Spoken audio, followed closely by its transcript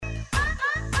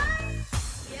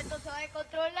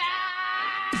otro lado.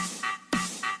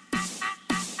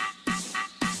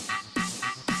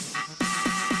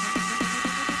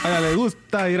 A ella le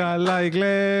gusta ir a la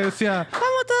iglesia.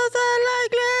 Vamos todos a la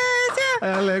iglesia. A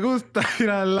ella le gusta ir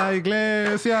a la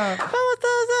iglesia. Vamos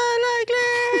todos a la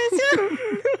iglesia.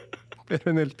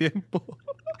 Pero en el tiempo.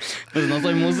 Pues no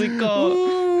soy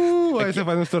músico. Ese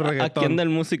fue nuestro reggaetón. Aquí anda el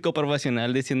músico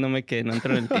profesional diciéndome que no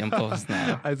entro en el tiempo. Pues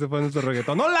no. Ese fue nuestro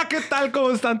reggaetón. Hola, ¿qué tal?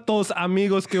 ¿Cómo están todos,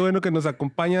 amigos? Qué bueno que nos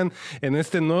acompañan en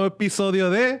este nuevo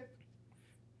episodio de...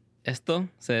 Esto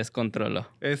se descontroló.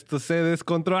 Esto se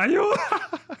descontrola. ¡Ayuda!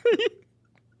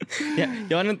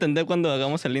 Ya van a entender cuando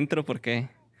hagamos el intro por qué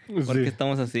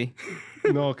estamos así.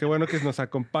 No, qué bueno que nos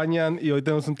acompañan y hoy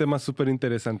tenemos un tema súper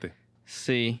interesante.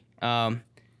 Sí.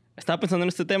 Estaba pensando en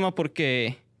este tema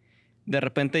porque de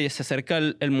repente se acerca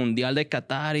el Mundial de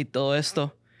Qatar y todo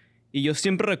esto. Y yo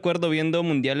siempre recuerdo viendo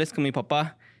mundiales con mi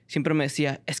papá. Siempre me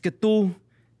decía, es que tú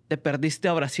te perdiste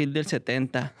a Brasil del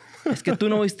 70. Es que tú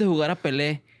no viste jugar a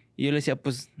Pelé. Y yo le decía,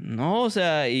 pues no, o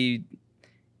sea, y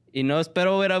no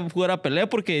espero ver a jugar a Pelé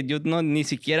porque yo ni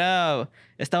siquiera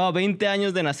estaba 20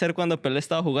 años de nacer cuando Pelé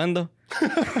estaba jugando.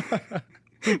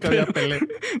 Nunca había Pelé.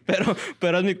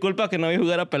 Pero es mi culpa que no vi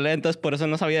jugar a Pelé, entonces por eso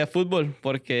no sabía de fútbol,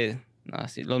 porque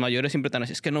sí, los mayores siempre están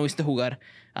así, es que no viste jugar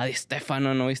a Di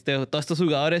Stéfano, no viste todos estos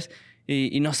jugadores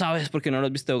y no sabes porque no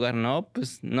los viste jugar. No,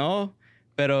 pues no,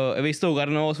 pero he visto jugar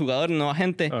nuevos jugadores, nueva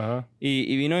gente. Ajá.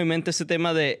 Y vino a mi mente ese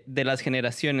tema de las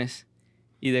generaciones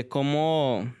y de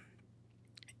cómo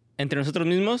entre nosotros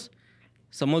mismos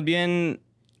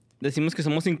decimos que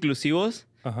somos inclusivos.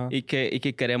 Ajá. Y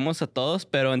que queremos a todos,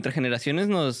 pero entre generaciones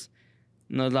nos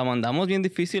la mandamos bien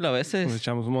difícil a veces. Nos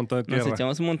echamos un montón de tierra. Nos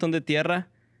echamos un montón de tierra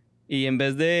y en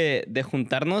vez de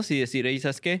juntarnos y decir, hey,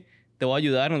 ¿sabes qué? Te voy a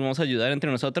ayudar, nos vamos a ayudar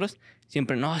entre nosotros.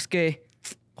 Siempre, no, es que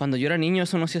cuando yo era niño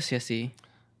eso no se hacía así.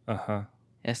 Ajá.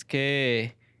 Es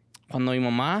que cuando mi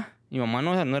mamá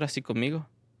no era así conmigo.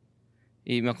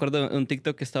 Y me acuerdo de un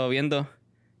TikTok que estaba viendo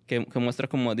que muestra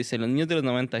como, dice, los niños de los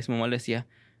 90 y su mamá le decía,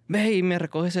 ve y me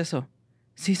recoges eso.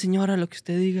 Sí, señora, lo que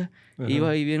usted diga. Ajá. Iba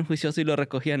ahí bien juicioso y lo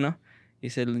recogía, ¿no?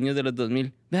 Dice, los niños de los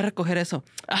 2000, ve a recoger eso.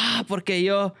 Ah, porque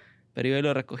yo... Pero yo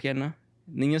lo recogía, ¿no?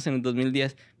 Niños en el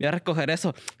 2010, ve a recoger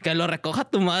eso. Que lo recoja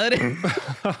tu madre.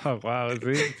 Wow,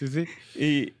 sí.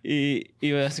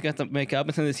 Y así que hasta me quedaba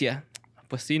pensando y decía,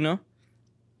 pues sí, ¿no?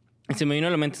 Y se me vino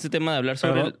a la mente ese tema de hablar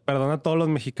sobre... Perdona a todos los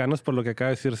mexicanos por lo que acaba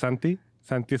de decir Santi.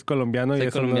 Santi es colombiano. Soy y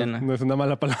eso colombiana. no es una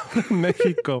mala palabra en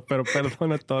México, pero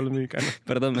perdona a todos los mexicanos.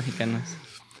 Perdón, mexicanos.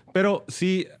 Pero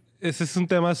sí, ese es un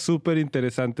tema súper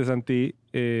interesante, Santi.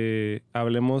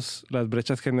 Hablemos las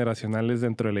brechas generacionales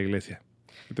dentro de la iglesia.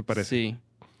 ¿Qué te parece? Sí.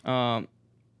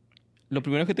 Lo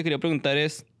primero que te quería preguntar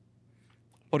es,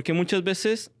 ¿por qué muchas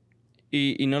veces,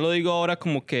 y no lo digo ahora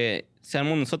como que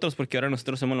seamos nosotros, porque ahora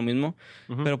nosotros hacemos lo mismo,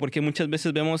 Uh-huh. pero porque muchas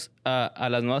veces vemos a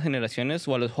las nuevas generaciones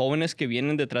o a los jóvenes que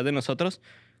vienen detrás de nosotros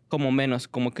como menos,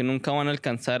 como que nunca van a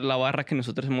alcanzar la barra que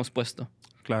nosotros hemos puesto?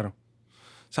 Claro.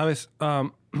 Sabes,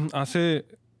 hace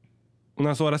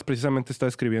unas horas precisamente estaba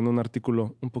escribiendo un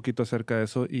artículo un poquito acerca de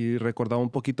eso y recordaba un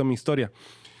poquito mi historia.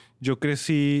 Yo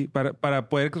crecí, para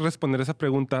poder responder esa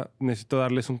pregunta, necesito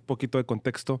darles un poquito de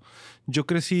contexto. Yo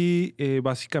crecí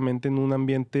básicamente en un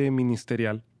ambiente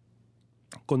ministerial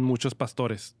con muchos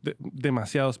pastores,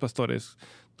 demasiados pastores.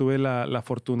 Tuve la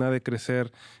fortuna de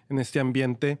crecer en este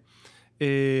ambiente,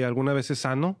 algunas veces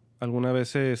sano, algunas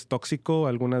veces tóxico,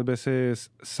 algunas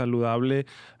veces saludable,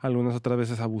 algunas otras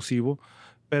veces abusivo.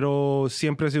 Pero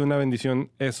siempre ha sido una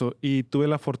bendición eso. Y tuve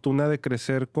la fortuna de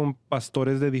crecer con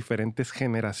pastores de diferentes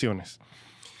generaciones.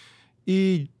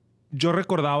 Y yo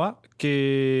recordaba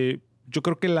que yo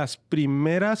creo que las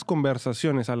primeras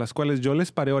conversaciones a las cuales yo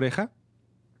les paré oreja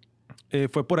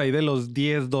fue por ahí de los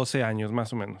 10, 12 años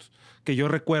más o menos. Que yo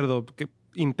recuerdo, que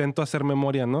intento hacer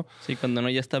memoria, ¿no? Sí, cuando uno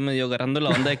ya está medio agarrando la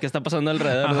onda de qué está pasando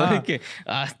alrededor, ¿no? De que,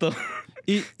 esto...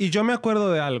 Y yo me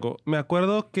acuerdo de algo. Me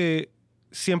acuerdo que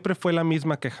siempre fue la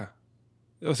misma queja.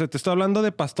 O sea, te estoy hablando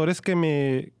de pastores que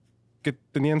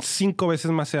tenían 5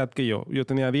 veces más edad que yo. Yo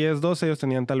tenía 10, 12, ellos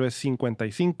tenían tal vez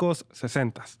 55,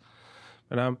 60,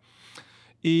 ¿verdad?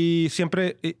 Y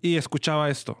siempre escuchaba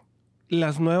esto.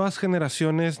 Las nuevas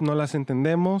generaciones no las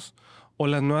entendemos, o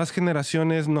las nuevas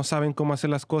generaciones no saben cómo hacer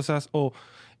las cosas, o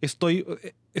estoy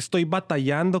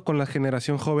batallando con la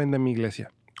generación joven de mi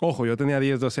iglesia. Ojo, yo tenía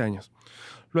 10, 12 años.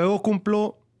 Luego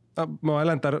me voy a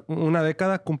adelantar una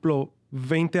década, cumplo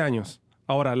 20 años.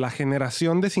 Ahora, la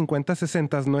generación de 50,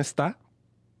 60 no está.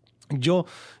 Yo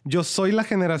soy la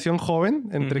generación joven,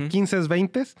 entre 15 y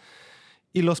 20,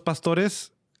 y los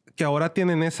pastores que ahora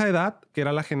tienen esa edad, que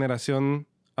era la generación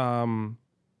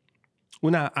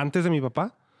una antes de mi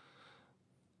papá,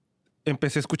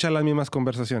 empecé a escuchar las mismas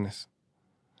conversaciones.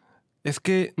 Es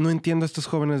que no entiendo a estos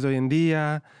jóvenes de hoy en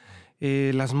día,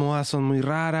 las modas son muy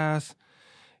raras,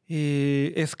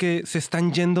 es que se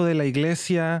están yendo de la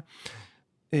iglesia,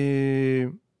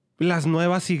 las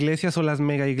nuevas iglesias o las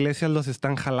mega iglesias los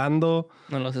están jalando.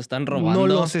 Nos los están robando. No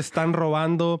los están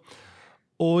robando.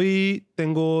 Hoy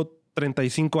tengo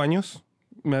 35 años,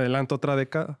 me adelanto otra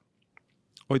década.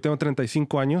 Hoy tengo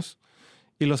 35 años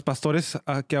y los pastores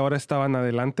que ahora estaban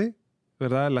adelante,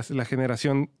 ¿verdad? La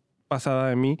generación pasada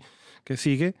de mí que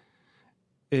sigue,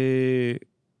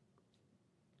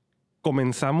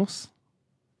 comenzamos,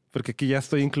 porque aquí ya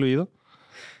estoy incluido,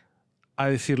 a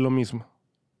decir lo mismo.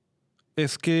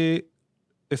 Es que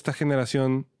esta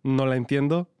generación no la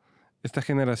entiendo, esta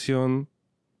generación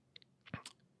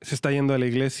se está yendo a la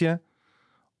iglesia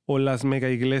o las mega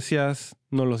iglesias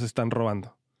nos los están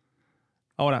robando.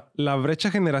 Ahora, la brecha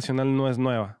generacional no es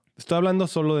nueva. Estoy hablando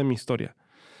solo de mi historia.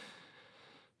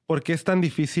 ¿Por qué es tan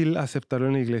difícil aceptarlo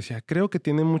en la iglesia? Creo que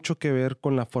tiene mucho que ver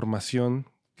con la formación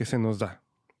que se nos da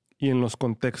y en los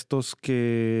contextos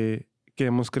que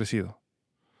hemos crecido.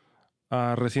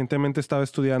 Recientemente estaba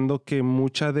estudiando que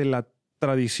mucha de la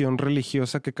tradición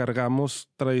religiosa que cargamos,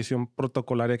 tradición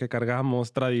protocolaria que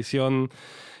cargamos, tradición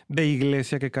de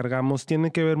iglesia que cargamos,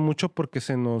 tiene que ver mucho porque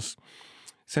se nos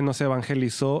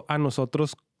evangelizó a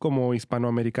nosotros como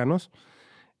hispanoamericanos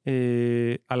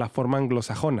a la forma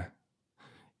anglosajona.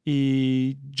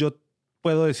 Y yo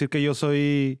puedo decir que yo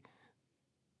soy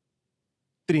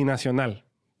trinacional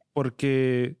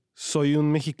porque soy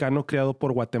un mexicano criado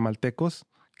por guatemaltecos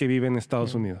que vive en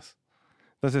Estados Unidos.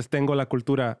 Entonces tengo la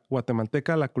cultura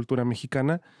guatemalteca, la cultura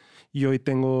mexicana, y hoy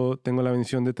tengo la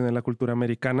bendición de tener la cultura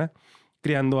americana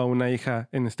criando a una hija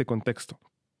en este contexto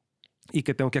y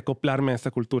que tengo que acoplarme a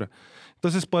esta cultura.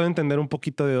 Entonces puedo entender un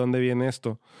poquito de dónde viene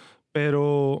esto,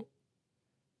 pero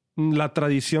la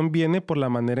tradición viene por la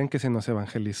manera en que se nos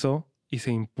evangelizó y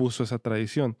se impuso esa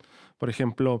tradición. Por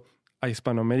ejemplo, a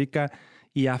Hispanoamérica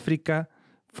y África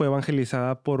fue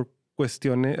evangelizada por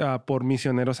por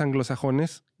misioneros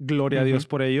anglosajones, gloria a Dios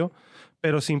por ello,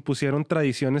 pero se impusieron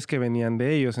tradiciones que venían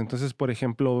de ellos. Entonces, por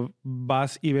ejemplo,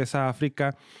 vas y ves a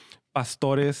África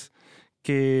pastores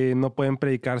que no pueden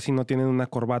predicar si no tienen una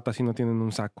corbata, si no tienen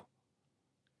un saco,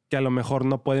 que a lo mejor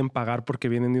no pueden pagar porque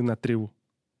vienen de una tribu,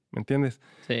 ¿me entiendes?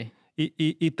 Sí.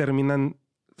 Y terminan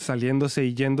saliéndose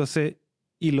y yéndose,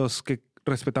 y los que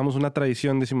respetamos una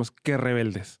tradición decimos, qué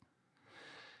rebeldes.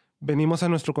 Venimos a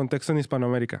nuestro contexto en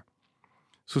Hispanoamérica.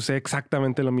 Sucede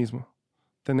exactamente lo mismo.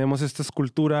 Tenemos estas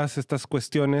culturas, estas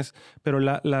cuestiones, pero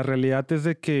la realidad es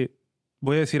de que,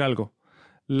 voy a decir algo,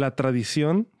 la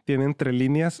tradición tiene entre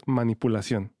líneas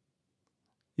manipulación.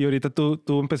 Y ahorita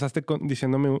tú empezaste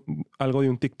diciéndome algo de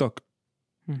un TikTok.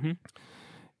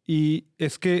 Y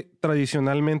es que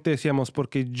tradicionalmente decíamos,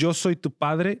 porque yo soy tu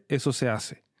padre, eso se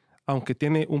hace. Aunque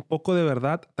tiene un poco de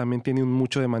verdad, también tiene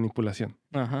mucho de manipulación.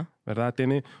 Ajá. ¿Verdad?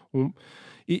 Tiene un...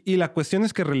 Y la cuestión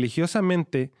es que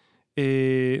religiosamente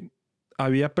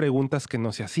había preguntas que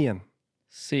no se hacían.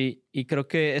 Sí, y creo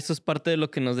que eso es parte de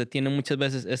lo que nos detiene muchas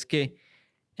veces. Es que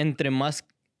entre más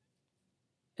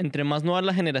nueva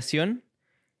la generación,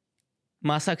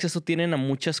 más acceso tienen a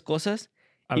muchas cosas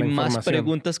y más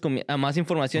preguntas, a más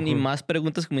información y más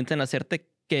preguntas comienzan a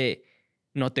hacerte que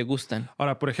no te gustan.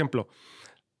 Ahora, por ejemplo,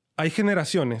 hay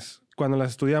generaciones, cuando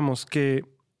las estudiamos, que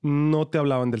no te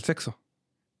hablaban del sexo.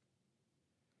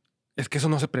 Es que eso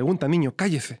no se pregunta, niño,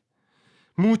 cállese.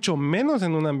 Mucho menos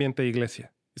en un ambiente de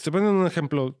iglesia. Estoy poniendo un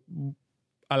ejemplo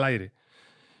al aire.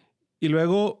 Y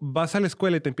luego vas a la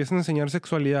escuela y te empiezan a enseñar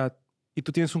sexualidad y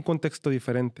tú tienes un contexto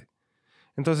diferente.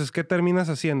 Entonces, ¿qué terminas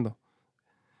haciendo?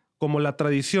 Como la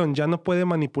tradición ya no puede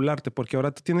manipularte porque ahora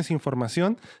tú tienes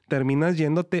información, terminas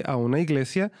yéndote a una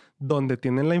iglesia donde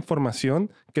tienen la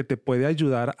información que te puede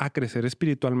ayudar a crecer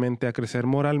espiritualmente, a crecer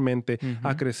moralmente,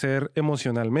 a crecer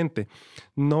emocionalmente.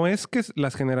 No es que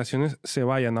las generaciones se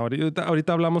vayan.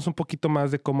 Ahorita hablamos un poquito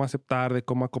más de cómo aceptar, de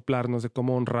cómo acoplarnos, de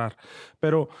cómo honrar.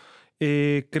 Pero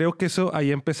creo que eso ahí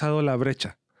ha empezado la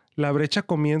brecha. La brecha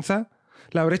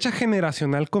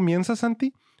generacional comienza,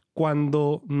 Santi,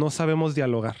 cuando no sabemos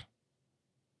dialogar.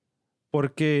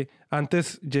 Porque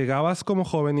antes llegabas como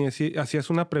joven y hacías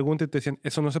una pregunta y te decían,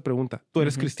 eso no se pregunta, tú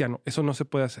eres cristiano, eso no se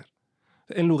puede hacer.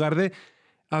 En lugar de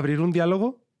abrir un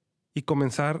diálogo y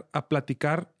comenzar a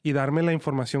platicar y darme la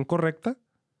información correcta,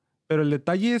 pero el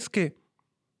detalle es que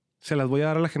se las voy a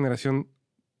dar a la generación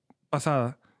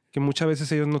pasada, que muchas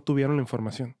veces ellos no tuvieron la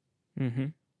información.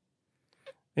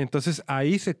 Entonces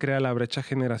ahí se crea la brecha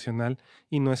generacional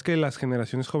y no es que las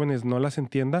generaciones jóvenes no las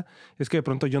entienda, es que de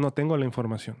pronto yo no tengo la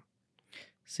información.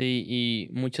 Sí, y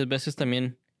muchas veces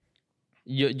también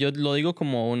yo lo digo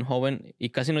como un joven y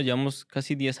casi nos llevamos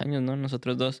casi 10 años, ¿no?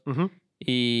 Nosotros dos.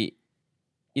 Y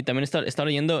también estaba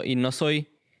leyendo y no soy...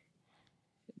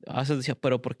 A veces decía,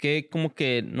 pero ¿por qué como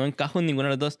que no encajo en ninguna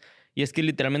de las dos? Y es que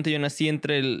literalmente yo nací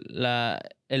entre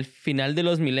el final de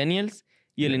los millennials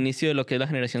y el inicio de lo que es la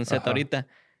generación Z ahorita.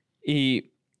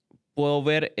 Y puedo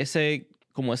ver esa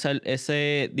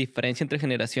diferencia entre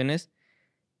generaciones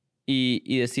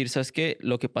y decir, ¿sabes qué?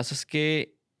 Lo que pasa es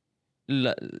que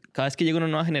cada vez que llega una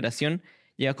nueva generación,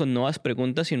 llega con nuevas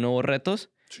preguntas y nuevos retos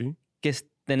que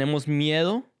tenemos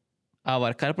miedo a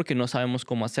abarcar porque no sabemos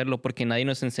cómo hacerlo, porque nadie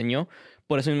nos enseñó.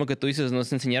 Por eso mismo que tú dices,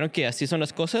 nos enseñaron que así son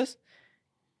las cosas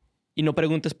y no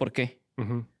preguntes por qué.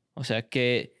 O sea,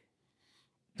 que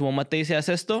tu mamá te dice, haz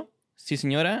esto. Sí,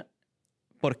 señora.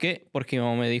 ¿Por qué? Porque mi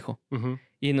mamá me dijo.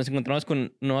 Y nos encontramos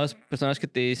con nuevas personas que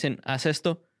te dicen, haz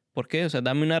esto. ¿Por qué? O sea,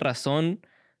 dame una razón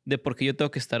de por qué yo tengo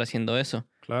que estar haciendo eso.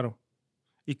 Claro.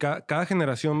 Y cada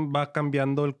generación va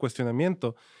cambiando el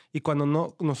cuestionamiento. Y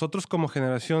cuando nosotros como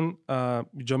generación,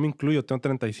 yo me incluyo, tengo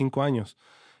 35 años,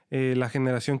 la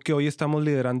generación que hoy estamos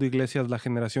liderando iglesias, la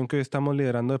generación que hoy estamos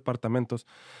liderando departamentos,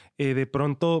 de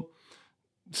pronto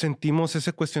sentimos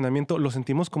ese cuestionamiento, lo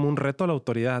sentimos como un reto a la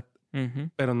autoridad,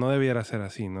 pero no debiera ser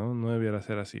así, ¿no? No debiera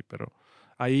ser así, pero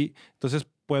ahí, entonces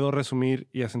puedo resumir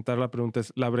y asentar la pregunta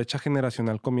es, la brecha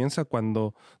generacional comienza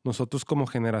cuando nosotros como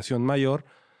generación mayor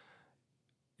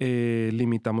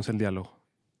limitamos el diálogo.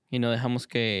 Y no dejamos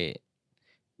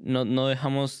no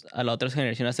dejamos a la otra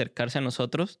generación acercarse a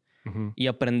nosotros y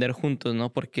aprender juntos,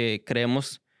 ¿no? Porque creo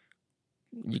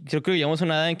que llegamos a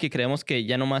una edad en que creemos que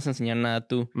ya no me vas a enseñar nada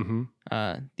tú.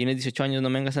 Tienes 18 años, no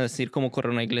me vengas a decir cómo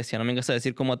correr una iglesia, no me vengas a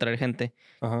decir cómo atraer gente.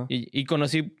 Y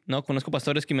conozco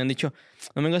pastores que me han dicho,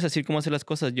 no me vengas a decir cómo hacer las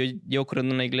cosas. Yo llevo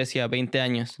corriendo una iglesia 20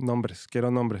 años. Quiero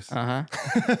nombres.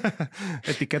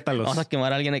 Etiquétalos. Vamos a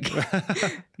quemar a alguien aquí.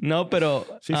 No, pero...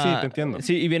 Sí, te entiendo.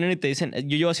 Sí, y vienen y te dicen,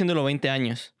 yo llevo haciéndolo 20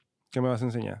 años. ¿Qué me vas a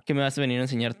enseñar? ¿Qué me vas a venir a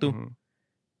enseñar tú?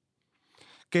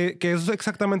 Que es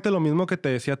exactamente lo mismo que te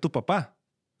decía tu papá.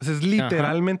 O sea, es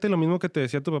literalmente lo mismo que te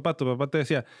decía tu papá. Tu papá te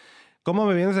decía, ¿cómo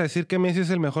me vienes a decir que Messi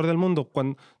es el mejor del mundo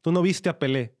cuando tú no viste a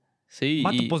Pelé? Sí.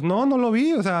 Vato, pues no lo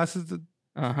vi. O sea,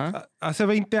 hace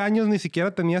 20 años ni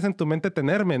siquiera tenías en tu mente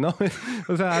tenerme, ¿no?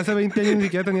 O sea, hace 20 años ni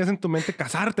siquiera tenías en tu mente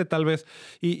casarte, tal vez.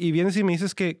 Y vienes y me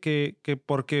dices que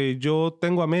porque yo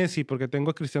tengo a Messi, porque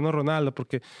tengo a Cristiano Ronaldo,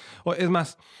 porque... es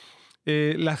más,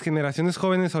 las generaciones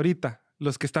jóvenes ahorita,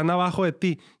 los que están abajo de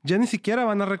ti, ya ni siquiera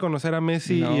van a reconocer a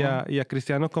Messi y a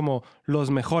Cristiano como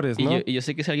los mejores, ¿no? Y yo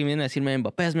sé que si alguien viene a decirme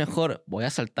Mbappé es mejor, voy a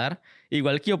saltar.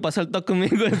 Igual que yo paso saltó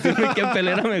conmigo a decirme que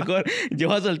Pelé era mejor. Yo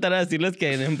voy a saltar a decirles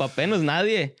que Mbappé no es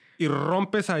nadie. Y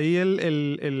rompes ahí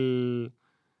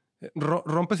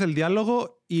rompes el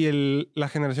diálogo y la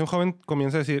generación joven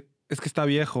comienza a decir, es que está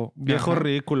viejo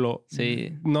ridículo.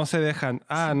 Sí. No se dejan.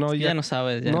 No, ya no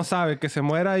sabes. No sabe, que se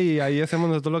muera y ahí hacemos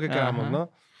nosotros lo que queramos,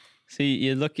 ¿no? Sí, y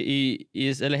es y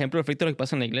es el ejemplo perfecto de lo que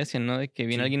pasa en la iglesia, ¿no? De que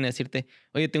viene alguien a decirte,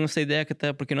 oye, tengo esta idea,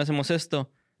 ¿por qué no hacemos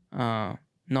esto?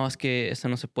 No, es que esto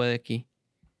no se puede aquí.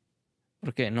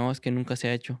 ¿Por qué? No, es que nunca se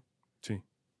ha hecho. Sí.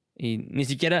 Y ni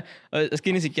siquiera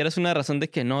es una razón de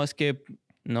que no, es que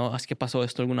pasó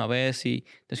esto alguna vez y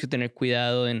tienes que tener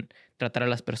cuidado en tratar a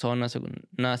las personas.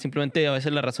 Nada, simplemente a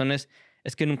veces la razón es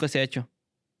que nunca se ha hecho.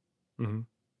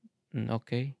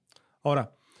 Ok.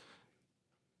 Ahora,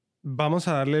 vamos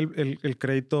a darle el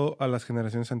crédito a las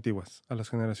generaciones antiguas, a las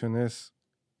generaciones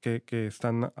que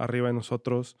están arriba de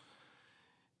nosotros.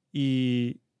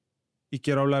 Y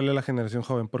quiero hablarle a la generación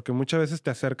joven, porque muchas veces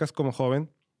te acercas como joven.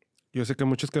 Yo sé que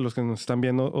muchos que los que nos están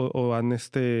viendo o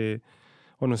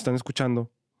nos están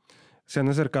escuchando se han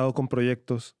acercado con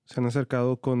proyectos, se han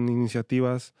acercado con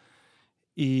iniciativas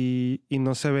y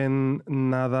no se ven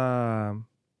nada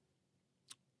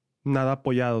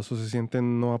apoyados o se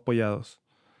sienten no apoyados.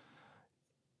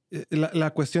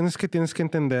 La cuestión es que tienes que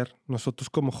entender, nosotros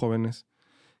como jóvenes,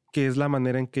 que es la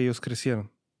manera en que ellos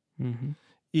crecieron.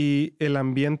 Y el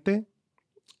ambiente,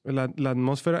 la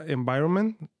atmósfera,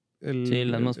 environment,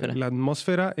 la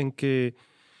atmósfera en que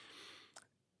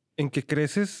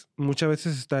creces muchas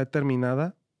veces está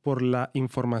determinada por la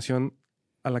información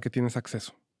a la que tienes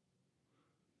acceso.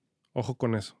 Ojo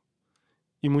con eso.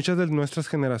 Y muchas de nuestras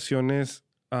generaciones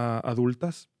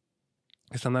adultas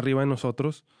que están arriba de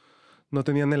nosotros no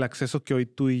tenían el acceso que hoy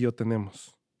tú y yo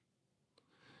tenemos.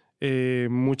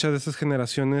 Muchas de esas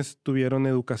generaciones tuvieron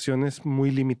educaciones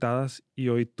muy limitadas y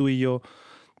hoy tú y yo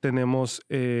tenemos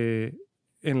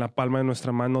en la palma de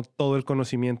nuestra mano todo el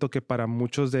conocimiento que para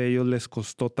muchos de ellos les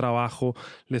costó trabajo,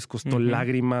 les costó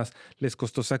lágrimas, les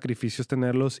costó sacrificios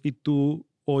tenerlos y tú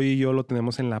hoy yo lo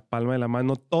tenemos en la palma de la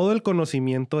mano, todo el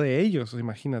conocimiento de ellos,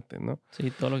 imagínate, ¿no?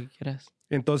 Sí, todo lo que quieras.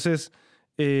 Entonces,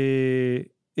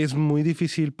 es muy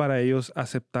difícil para ellos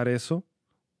aceptar eso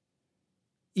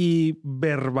y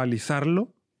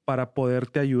verbalizarlo para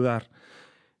poderte ayudar.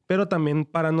 Pero también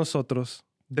para nosotros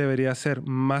debería ser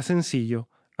más sencillo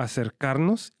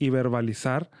acercarnos y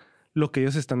verbalizar lo que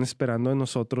ellos están esperando de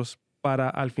nosotros para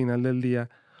al final del día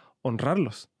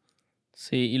honrarlos.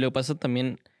 Sí, y lo que pasa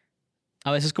también,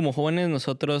 a veces como jóvenes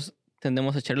nosotros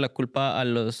tendemos a echarle la culpa a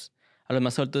los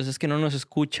más adultos. Es que no nos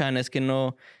escuchan, es que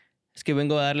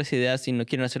vengo a darles ideas y no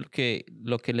quieren hacer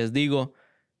lo que les digo.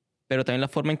 Pero también la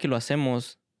forma en que lo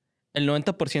hacemos, el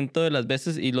 90% de las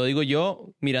veces, y lo digo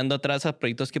yo mirando atrás a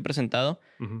proyectos que he presentado,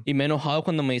 Uh-huh. y me he enojado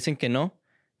cuando me dicen que no.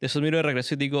 Después miro de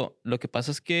regreso y digo, lo que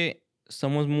pasa es que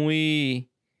somos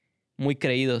muy, muy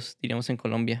creídos, diríamos en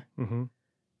Colombia. Uh-huh.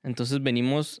 Entonces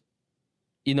venimos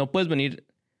y no puedes venir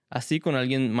así con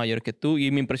alguien mayor que tú.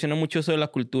 Y me impresiona mucho eso de la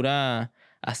cultura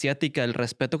asiática, el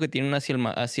respeto que tienen hacia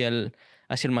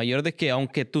el mayor, de que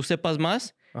aunque tú sepas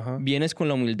más, Ajá. vienes con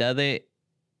la humildad de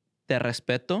te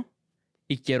respeto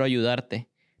y quiero ayudarte.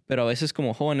 Pero a veces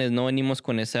como jóvenes no venimos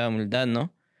con esa humildad,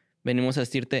 ¿no? Venimos a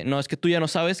decirte, no, es que tú ya no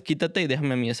sabes, quítate y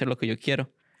déjame a mí hacer lo que yo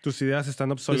quiero. Tus ideas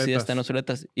están obsoletas. Tus ideas están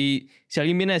obsoletas. Y si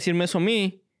alguien viene a decirme eso a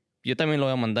mí, yo también lo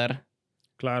voy a mandar.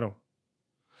 Claro.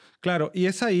 Claro, y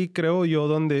es ahí, creo yo,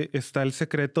 donde está el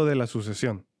secreto de la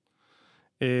sucesión.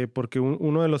 Porque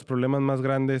uno de los problemas más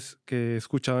grandes que he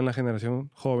escuchado en la generación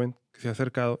joven que se ha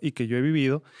acercado y que yo he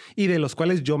vivido y de los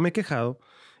cuales yo me he quejado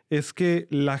es que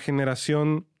la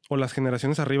generación o las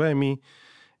generaciones arriba de mí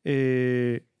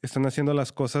están haciendo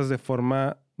las cosas de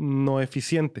forma no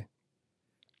eficiente.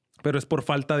 Pero es por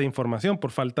falta de información,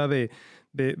 por falta de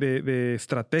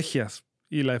estrategias.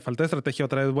 Y la falta de estrategia,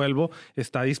 otra vez vuelvo,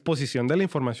 está a disposición de la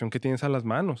información que tienes a las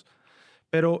manos.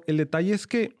 Pero el detalle es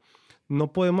que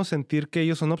no podemos sentir que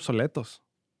ellos son obsoletos.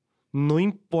 No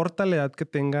importa la edad que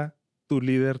tenga tu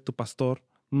líder, tu pastor,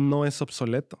 no es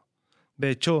obsoleto.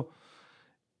 De hecho,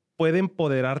 puede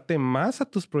empoderarte más a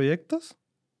tus proyectos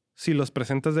si los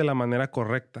presentas de la manera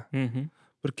correcta. Uh-huh.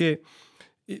 Porque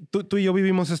tú y yo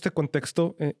vivimos este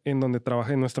contexto en donde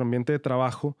trabaja, en nuestro ambiente de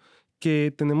trabajo,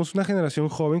 que tenemos una generación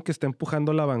joven que está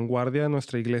empujando la vanguardia de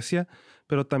nuestra iglesia,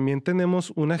 pero también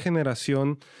tenemos una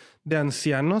generación de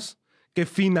ancianos que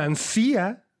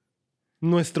financia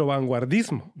nuestro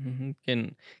vanguardismo. Uh-huh.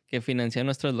 Que financia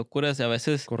nuestras locuras. Y a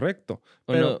veces Correcto.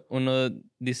 uno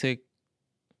dice,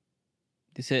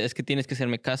 es que tienes que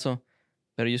hacerme caso.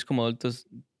 Pero ellos como adultos,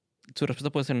 su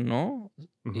respuesta puede ser no.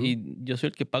 Uh-huh. Y yo soy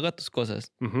el que paga tus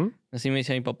cosas. Uh-huh. Así me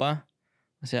decía mi papá.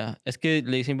 O sea, es que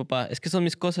le dice a mi papá, es que son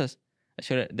mis cosas.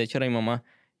 De hecho, era mi mamá.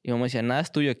 Y mi mamá decía, nada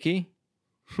es tuyo aquí.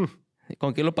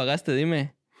 ¿Con qué lo pagaste?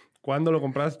 Dime. ¿Cuándo lo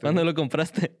compraste? ¿Cuándo lo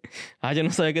compraste? Yo no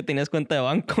sabía que tenías cuenta de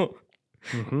banco.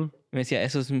 Uh-huh. Me decía,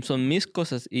 esos son mis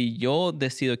cosas y yo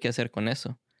decido qué hacer con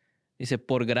eso. Dice,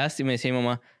 por gracia, me decía mi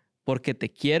mamá, porque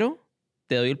te quiero,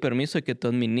 te doy el permiso de que tú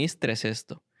administres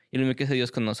esto. Y lo mismo que hace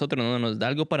Dios con nosotros, ¿no? Nos da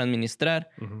algo para administrar,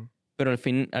 Uh-huh. pero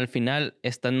al final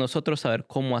está en nosotros saber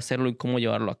cómo hacerlo y cómo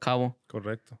llevarlo a cabo.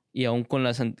 Correcto. Y aún con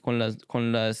las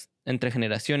entre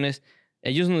generaciones,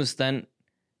 ellos nos están,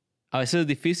 a veces es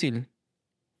difícil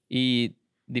y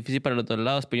difícil para los dos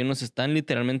lados, pero ellos nos están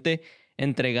literalmente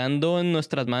entregando en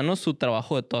nuestras manos su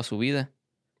trabajo de toda su vida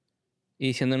y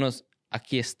diciéndonos,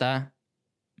 aquí está,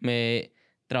 me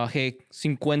trabajé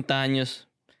 50 años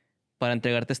para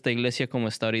entregarte esta iglesia como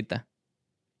está ahorita.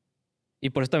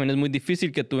 Y por eso también es muy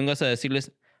difícil que tú vengas a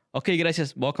decirles, ok,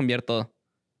 gracias, voy a cambiar todo.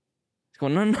 Es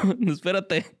como, no,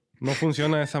 espérate. No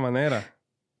funciona de esa manera.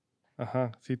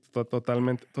 Ajá, sí,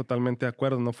 totalmente de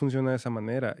acuerdo. No funciona de esa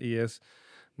manera. Y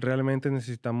realmente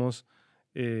necesitamos,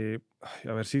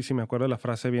 a ver si me acuerdo de la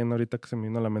frase bien ahorita que se me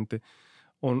vino a la mente,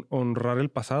 honrar el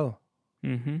pasado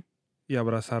Uh-huh. y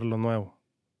abrazar lo nuevo.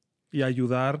 Y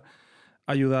ayudar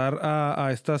a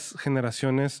estas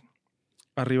generaciones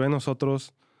arriba de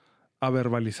nosotros a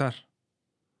verbalizar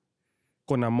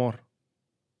con amor.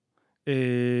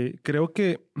 Creo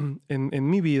que en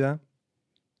mi vida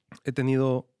he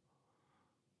tenido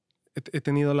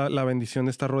la bendición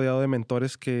de estar rodeado de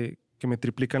mentores que me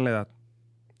triplican la edad.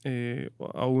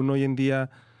 Aún hoy en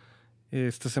día,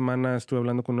 esta semana estuve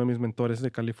hablando con uno de mis mentores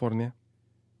de California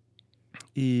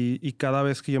y cada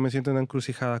vez que yo me siento en una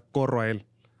encrucijada, corro a él,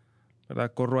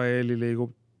 ¿verdad? Corro a él y le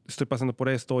digo, estoy pasando por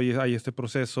esto, hoy hay este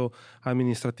proceso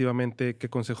administrativamente, ¿qué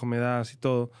consejo me das y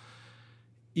todo?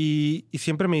 Y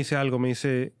siempre me dice algo, me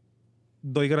dice,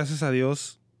 doy gracias a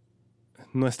Dios,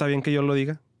 no está bien que yo lo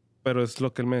diga, pero es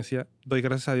lo que él me decía, doy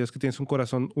gracias a Dios que tienes un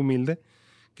corazón humilde,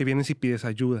 que vienes y pides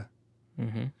ayuda.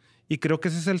 Uh-huh. Y creo que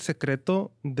ese es el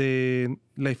secreto de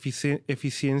la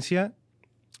eficiencia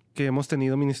que hemos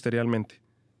tenido ministerialmente.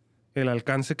 El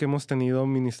alcance que hemos tenido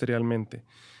ministerialmente.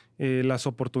 Las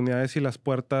oportunidades y las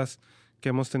puertas que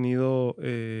hemos tenido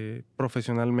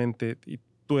profesionalmente. Y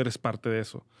tú eres parte de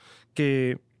eso.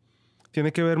 Que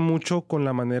tiene que ver mucho con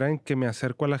la manera en que me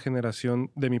acerco a la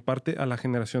generación, de mi parte, a la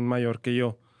generación mayor que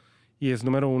yo. Y es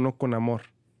número uno, con amor.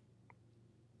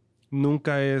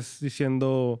 Nunca es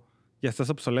diciendo, ya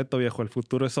estás obsoleto, viejo, el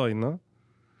futuro es hoy, ¿no?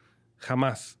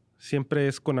 Jamás. Siempre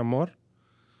es con amor.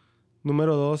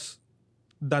 Número dos,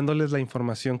 dándoles la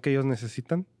información que ellos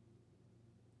necesitan.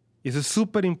 Y eso es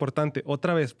súper importante.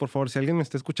 Otra vez, por favor, si alguien me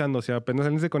está escuchando, si apenas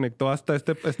alguien se conectó hasta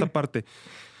esta parte,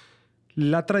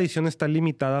 la tradición está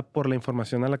limitada por la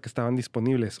información a la que estaban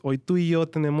disponibles. Hoy tú y yo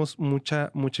tenemos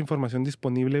mucha información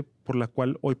disponible por la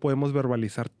cual hoy podemos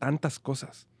verbalizar tantas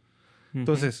cosas.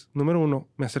 Entonces, número uno,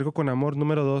 me acerco con amor.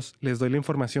 Número dos, les doy la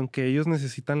información que ellos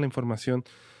necesitan, la información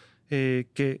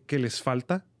que les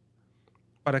falta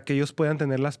para que ellos puedan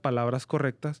tener las palabras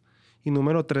correctas. Y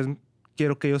número tres,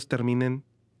 quiero que ellos terminen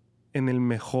en el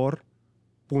mejor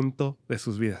punto de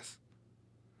sus vidas.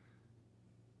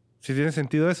 ¿Sí tiene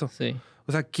sentido eso? Sí.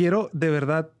 O sea, quiero de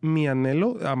verdad mi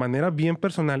anhelo a manera bien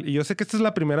personal. Y yo sé que esta es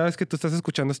la primera vez que tú estás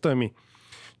escuchando esto de mí.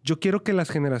 Yo quiero que las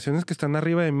generaciones que están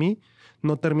arriba de mí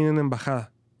no terminen en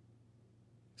bajada,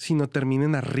 sino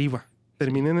terminen arriba.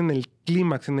 Terminen en el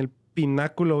clímax, en el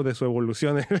pináculo de su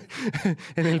evolución,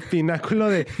 en el pináculo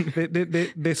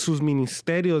de sus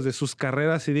ministerios, de sus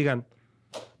carreras y digan,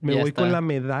 me voy con la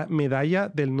medalla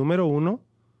del número uno,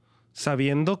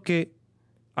 sabiendo que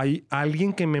hay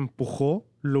alguien que me empujó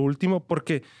lo último,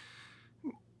 porque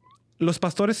los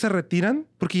pastores se retiran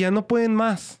porque ya no pueden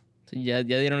más. Sí, ya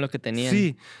dieron lo que tenían.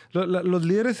 Sí, los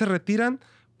líderes se retiran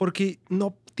porque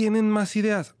no tienen más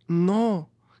ideas. No,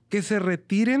 que se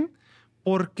retiren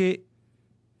porque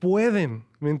pueden,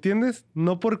 ¿me entiendes?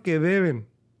 No porque deben.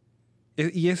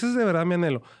 Y ese es de verdad mi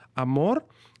anhelo. Amor,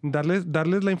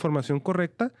 darles la información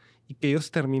correcta y que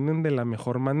ellos terminen de la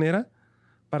mejor manera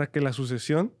para que la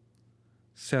sucesión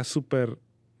sea súper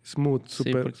smooth,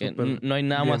 súper... Sí, porque no hay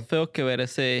nada más feo que ver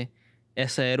ese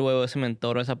héroe o ese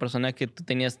mentor o esa persona que tú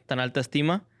tenías tan alta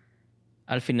estima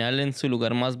al final en su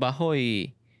lugar más bajo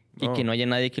y que no haya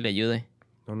nadie que le ayude.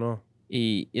 No.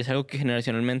 Y es algo que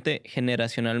generacionalmente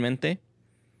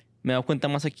me he dado cuenta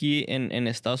más aquí en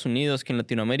Estados Unidos que en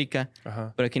Latinoamérica.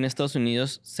 Ajá. Pero aquí en Estados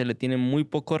Unidos se le tiene muy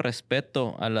poco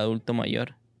respeto al adulto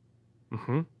mayor.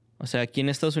 Uh-huh. O sea, aquí en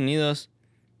Estados Unidos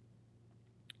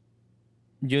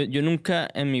yo nunca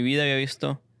en mi vida había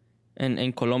visto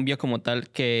en Colombia como tal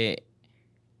que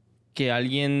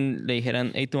alguien le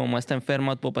dijeran, hey, tu mamá está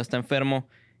enferma, tu papá está enfermo.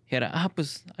 Dijera,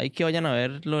 pues hay que vayan a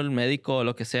verlo el médico o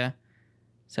lo que sea.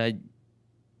 O sea,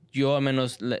 yo al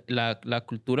menos la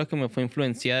cultura que me fue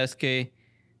influenciada es que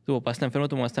tu papá está enfermo,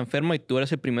 tu mamá está enferma y tú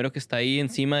eres el primero que está ahí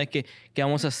encima de qué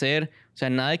vamos a hacer. O sea,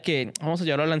 nada de que vamos a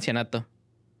llevarlo al ancianato.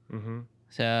 Uh-huh.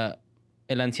 O sea,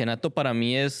 el ancianato para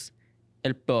mí es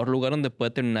el peor lugar donde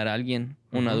puede terminar alguien,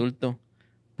 un adulto.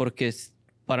 Porque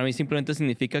para mí simplemente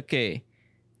significa que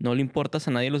no le importas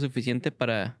a nadie lo suficiente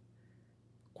para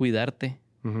cuidarte.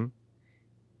 Uh-huh.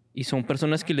 Y son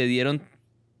personas que dieron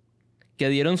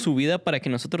su vida para que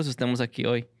nosotros estemos aquí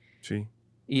hoy. Sí.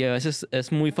 Y a veces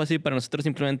es muy fácil para nosotros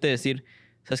simplemente decir,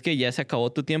 ¿sabes qué? Ya se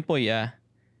acabó tu tiempo, ya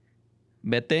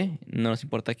vete. No nos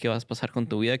importa qué vas a pasar con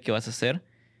tu vida, qué vas a hacer.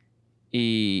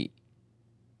 Y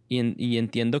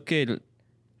entiendo que...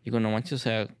 Digo, no manches, o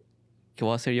sea, ¿qué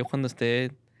voy a hacer yo cuando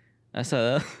esté a esa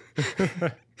edad?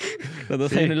 Los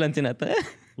dos ahí en el ancianato.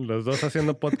 Los dos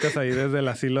haciendo podcast ahí desde el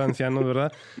asilo de ancianos,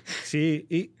 ¿verdad? Sí,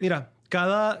 y mira,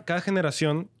 cada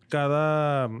generación,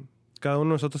 cada uno de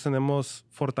nosotros tenemos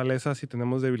fortalezas y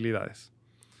tenemos debilidades.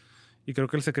 Y creo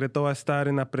que el secreto va a estar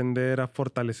en aprender a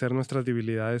fortalecer nuestras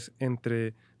debilidades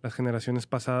entre las generaciones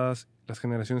pasadas, las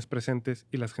generaciones presentes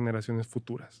y las generaciones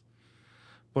futuras.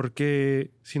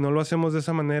 Porque si no lo hacemos de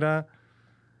esa manera,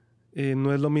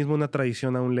 no es lo mismo una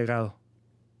tradición a un legado.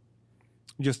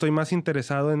 Yo estoy más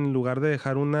interesado en lugar de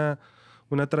dejar una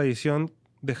tradición,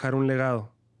 dejar un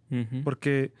legado. Uh-huh.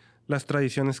 Porque las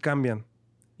tradiciones cambian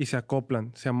y se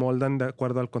acoplan, se amoldan de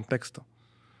acuerdo al contexto.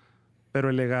 Pero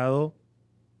el legado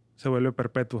se vuelve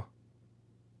perpetuo.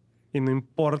 Y no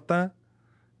importa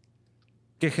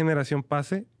qué generación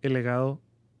pase, el legado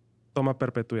toma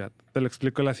perpetuidad. Te lo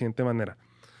explico de la siguiente manera.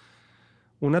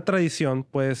 Una tradición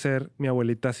puede ser, mi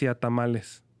abuelita hacía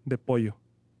tamales de pollo.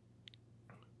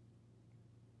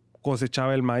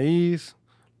 Cosechaba el maíz,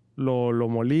 lo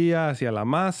molía, hacía la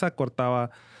masa, cortaba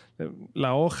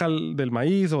la hoja del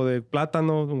maíz o de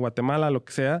plátano en Guatemala, lo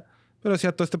que sea, pero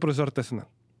hacía todo este proceso artesanal.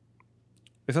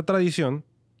 Esa tradición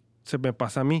se me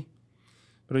pasa a mí.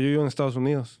 Pero yo vivo en Estados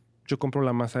Unidos. Yo compro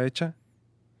la masa hecha.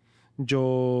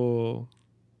 Yo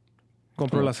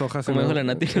compro las hojas como dijo la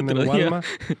Nati el otro día, Walmart.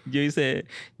 yo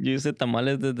hice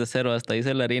tamales desde cero, hasta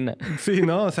hice la harina. Sí,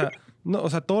 no, o sea,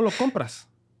 todo lo compras.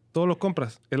 Todo lo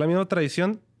compras. Es la misma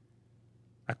tradición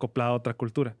acoplada a otra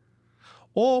cultura.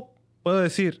 O puedo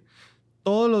decir,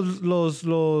 todos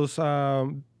los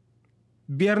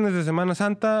viernes de Semana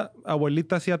Santa,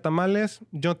 abuelita hacía tamales,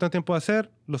 yo no tengo tiempo de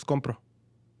hacer, los compro.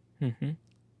 Ujú.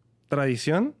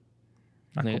 Tradición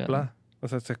Legal. acoplada. O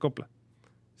sea, se acopla.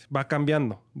 Va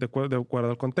cambiando de acuerdo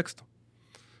al contexto.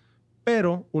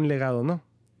 Pero un legado no.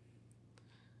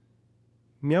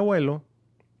 Mi abuelo,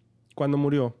 cuando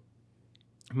murió,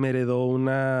 me heredó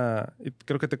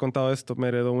creo que te he contado esto, me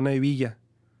heredó una hebilla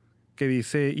que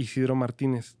dice Isidro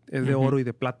Martínez. Es de oro y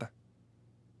de plata.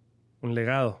 Un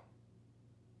legado.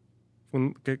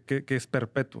 Que es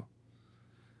perpetuo.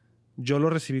 Yo lo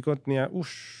recibí cuando tenía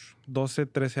 12,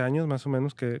 13 años más o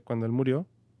menos, que cuando él murió.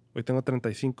 Hoy tengo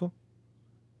 35.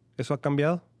 ¿Eso ha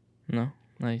cambiado? No,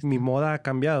 ahí está. Mi moda ha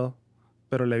cambiado,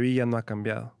 pero la hebilla no ha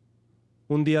cambiado.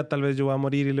 Un día tal vez yo voy a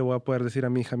morir y le voy a poder decir a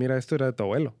mi hija, mira, esto era de tu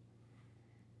abuelo.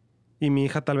 Y mi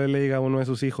hija tal vez le diga a uno de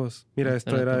sus hijos, mira,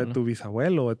 esto era de tu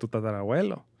bisabuelo o de tu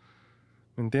tatarabuelo.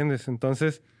 ¿Me entiendes?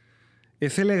 Entonces,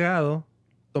 ese legado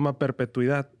toma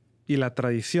perpetuidad y la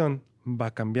tradición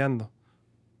va cambiando.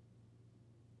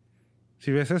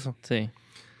 ¿Sí ves eso? Sí.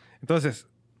 Entonces,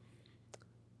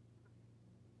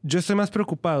 yo estoy más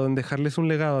preocupado en dejarles un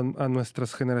legado a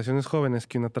nuestras generaciones jóvenes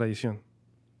que una tradición.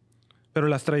 Pero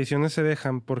las tradiciones se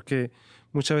dejan porque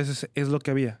muchas veces es lo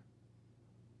que había.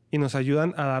 Y nos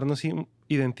ayudan a darnos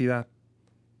identidad.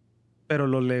 Pero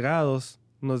los legados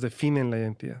nos definen la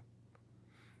identidad.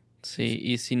 Sí,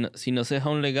 y si no se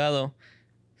deja un legado,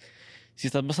 si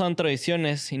estás basado en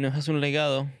tradiciones y no dejas un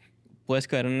legado, puedes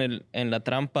caer en la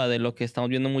trampa de lo que estamos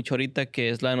viendo mucho ahorita, que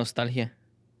es la nostalgia.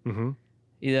 Uh-huh.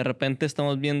 Y de repente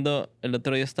estamos viendo, el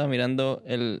otro día estaba mirando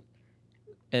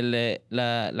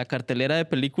la cartelera de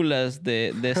películas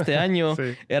de este año.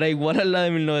 Sí. Era igual a la de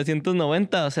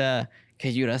 1990, o sea,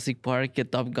 que Jurassic Park, que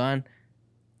Top Gun.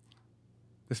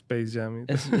 Space Jam.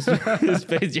 Es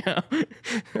Space Jam.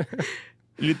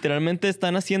 Literalmente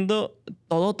están haciendo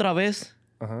todo otra vez.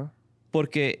 Ajá.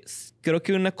 Porque creo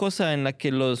que una cosa en la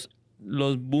que los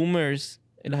boomers,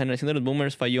 la generación de los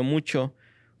boomers falló mucho,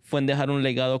 fue en dejar un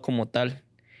legado como tal.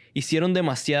 Hicieron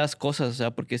demasiadas cosas, o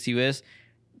sea, porque si ves,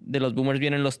 de los boomers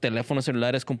vienen los teléfonos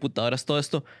celulares, computadoras, todo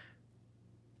esto.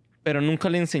 Pero nunca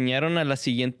le enseñaron a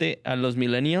los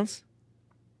millennials,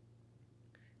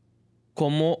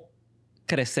 cómo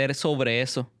crecer sobre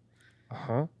eso.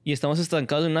 Ajá. Y estamos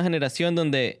estancados en una generación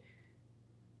donde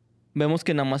vemos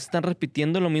que nada más están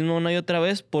repitiendo lo mismo una y otra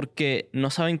vez porque no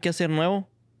saben qué hacer nuevo.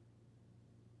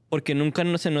 Porque nunca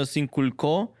se nos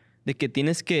inculcó de que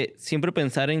tienes que siempre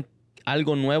pensar en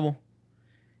algo nuevo.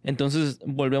 Entonces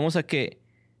volvemos a que,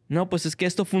 no, pues es que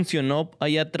esto funcionó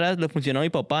ahí atrás, le funcionó a mi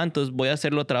papá, entonces voy a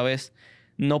hacerlo otra vez.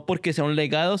 No porque sea un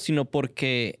legado, sino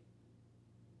porque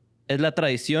es la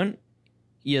tradición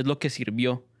y es lo que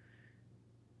sirvió.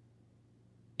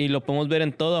 Y lo podemos ver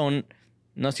en todo.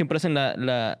 No siempre hacen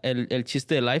el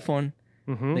chiste del iPhone.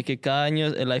 Uh-huh. De que cada año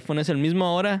el iPhone es el mismo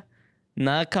ahora.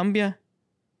 Nada cambia.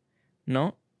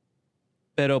 ¿No?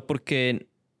 Pero porque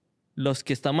los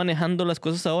que están manejando las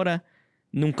cosas ahora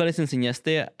nunca les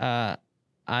enseñaste a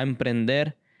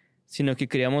emprender, sino que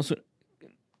creamos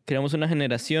una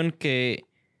generación que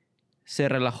se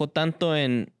relajó tanto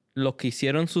en lo que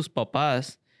hicieron sus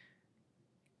papás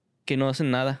que no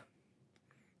hacen nada.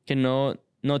 Que no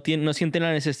sienten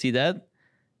la necesidad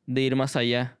de ir más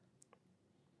allá.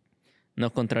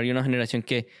 No, contrario a una generación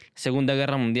que Segunda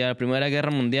Guerra Mundial, Primera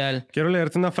Guerra Mundial. Quiero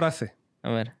leerte una frase. A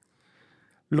ver.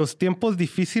 Los tiempos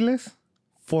difíciles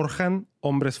forjan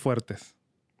hombres fuertes.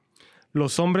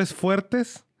 Los hombres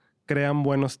fuertes crean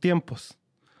buenos tiempos.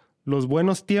 Los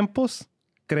buenos tiempos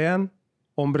crean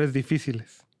hombres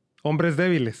difíciles. Hombres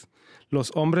débiles.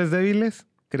 Los hombres débiles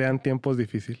crean tiempos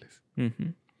difíciles.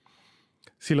 Uh-huh.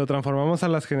 Si lo transformamos a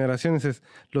las generaciones,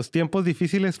 los tiempos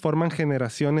difíciles forman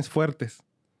generaciones fuertes.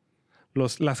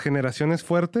 Las generaciones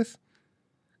fuertes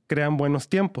crean buenos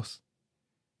tiempos.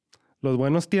 Los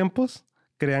buenos tiempos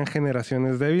crean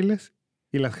generaciones débiles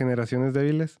y las generaciones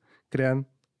débiles crean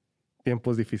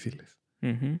tiempos difíciles.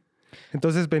 Uh-huh.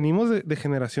 Entonces venimos de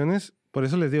generaciones, por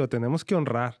eso les digo, tenemos que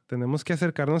honrar, tenemos que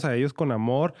acercarnos a ellos con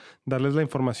amor, darles la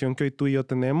información que hoy tú y yo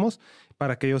tenemos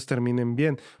para que ellos terminen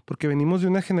bien, porque venimos de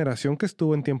una generación que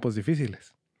estuvo en tiempos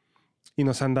difíciles y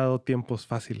nos han dado tiempos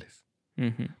fáciles.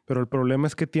 Uh-huh. Pero el problema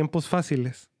es que tiempos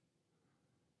fáciles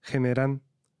generan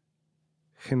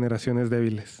generaciones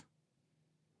débiles.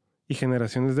 Y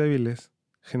generaciones débiles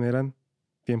generan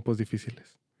tiempos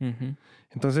difíciles. Ujú.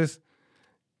 Entonces,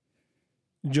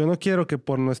 yo no quiero que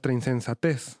por nuestra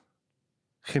insensatez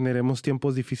generemos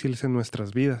tiempos difíciles en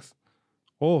nuestras vidas.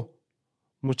 O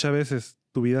muchas veces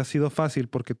tu vida ha sido fácil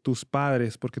porque tus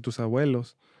padres, porque tus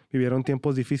abuelos vivieron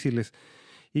tiempos difíciles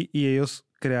y ellos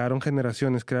crearon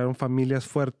generaciones, crearon familias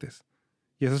fuertes.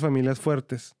 Y esas familias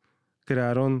fuertes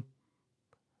crearon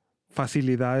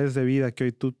facilidades de vida que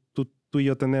hoy tú y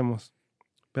yo tenemos.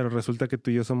 Pero resulta que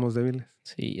tú y yo somos débiles.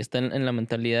 Sí, está en la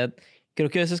mentalidad. Creo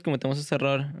que a veces cometemos ese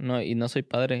error, ¿no? Y no soy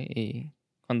padre y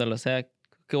cuando lo sea,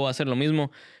 creo que voy a hacer lo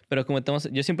mismo. Pero cometemos...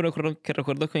 Yo siempre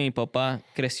recuerdo que mi papá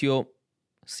creció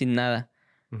sin nada,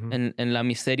 Ujú. en la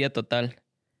miseria total.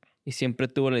 Y siempre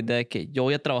tuvo la idea de que yo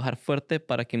voy a trabajar fuerte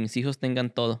para que mis hijos tengan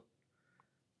todo.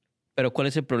 Pero ¿cuál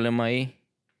es el problema ahí?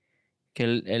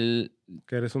 Que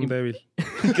Que eres un débil.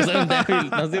 que soy un débil,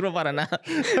 no sirvo para nada.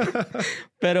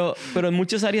 Pero en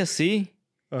muchas áreas sí.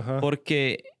 Ajá.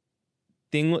 Porque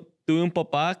tuve un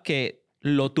papá que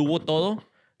lo tuvo todo,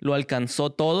 lo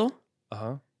alcanzó todo,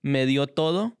 Ajá. me dio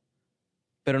todo,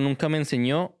 pero nunca me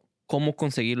enseñó cómo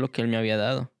conseguir lo que él me había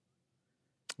dado.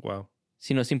 Wow.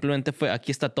 Sino simplemente fue,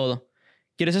 aquí está todo.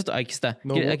 ¿Quieres esto? Aquí está.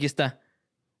 No, Aquí está.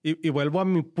 Y vuelvo a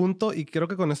mi punto, y creo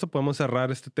que con esto podemos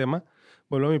cerrar este tema.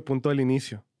 Vuelvo a mi punto del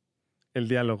inicio. El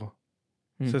diálogo.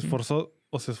 Se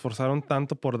esforzaron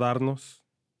tanto por darnos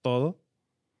todo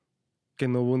que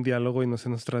no hubo un diálogo y no se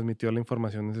nos transmitió la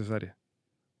información necesaria.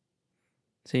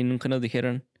 Sí, nunca nos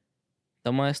dijeron,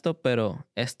 toma esto, pero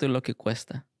esto es lo que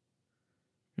cuesta.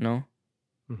 ¿No?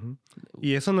 Ujú.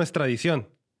 Y eso no es tradición.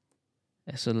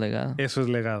 Eso es legado. Eso es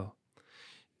legado.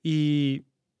 Y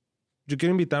yo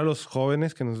quiero invitar a los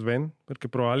jóvenes que nos ven, porque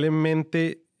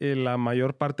probablemente la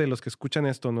mayor parte de los que escuchan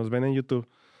esto, nos ven en YouTube,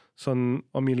 son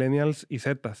o millennials y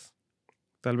zetas.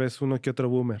 Tal vez uno que otro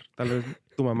boomer. Tal vez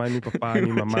tu mamá y mi papá y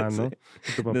mi mamá, ¿no?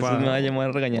 Y tu papá. Después me va a llamar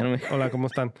a regañarme. Hola, ¿cómo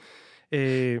están?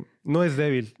 No es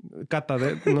débil. Cata,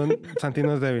 Santi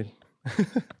no es débil.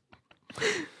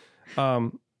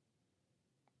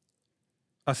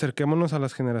 Acerquémonos a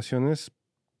las generaciones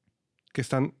que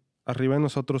están arriba de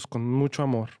nosotros con mucho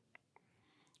amor,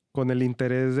 con el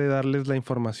interés de darles la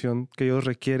información que ellos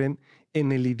requieren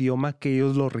en el idioma que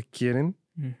ellos lo requieren,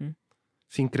 Ujú.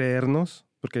 sin creernos,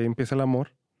 porque ahí empieza el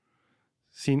amor,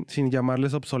 sin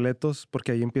llamarles obsoletos,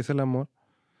 porque ahí empieza el amor,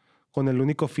 con el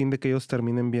único fin de que ellos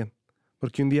terminen bien.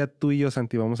 Porque un día tú y yo,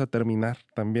 Santi, vamos a terminar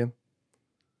también.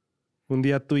 Un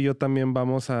día tú y yo también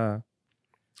vamos a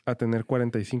tener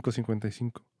 45,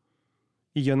 55.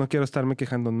 Y yo no quiero estarme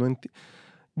quejando.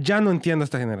 Ya no entiendo a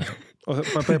esta generación. O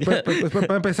sea,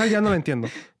 para empezar, ya no la entiendo.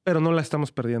 Pero no la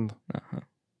estamos perdiendo. Ajá.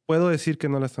 Puedo decir que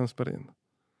no la estamos perdiendo.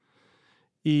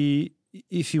 Y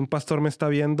si un pastor me está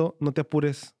viendo, no te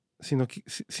apures si no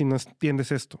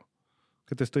entiendes esto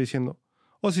que te estoy diciendo.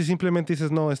 O si simplemente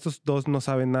dices, no, estos dos no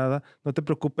saben nada, no te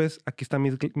preocupes, aquí está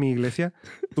mi iglesia.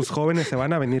 Tus jóvenes se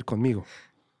van a venir conmigo.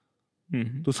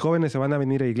 Ujú. Tus jóvenes se van a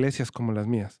venir a iglesias como las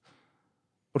mías.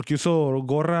 ¿Porque uso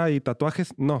gorra y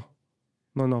tatuajes? No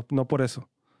por eso.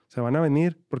 Se van a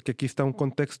venir porque aquí está un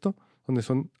contexto donde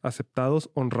son aceptados,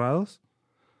 honrados.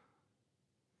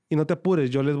 Y no te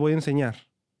apures, yo les voy a enseñar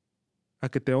a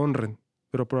que te honren,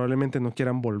 pero probablemente no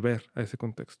quieran volver a ese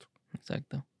contexto.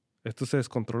 Exacto. Esto se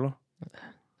descontroló.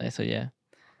 Eso ya.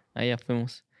 Ahí ya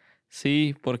fuimos.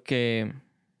 Sí, porque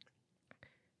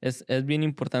es bien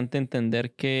importante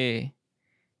entender que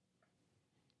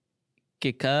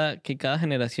cada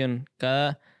generación,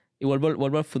 y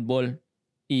vuelvo al fútbol,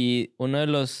 y uno de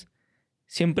los...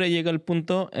 Siempre llega el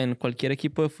punto en cualquier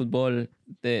equipo de fútbol,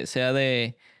 sea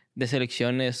de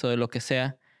selecciones o de lo que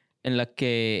sea, en la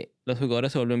que los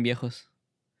jugadores se vuelven viejos.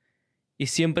 Y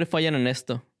siempre fallan en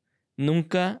esto.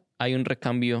 Nunca hay un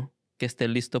recambio que esté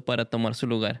listo para tomar su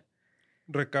lugar.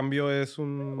 Recambio es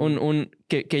un...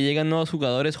 Que llegan nuevos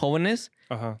jugadores jóvenes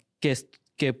Ajá.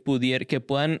 que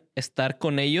puedan estar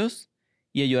con ellos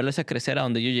y ayudarles a crecer a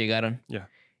donde ellos llegaron. Ya.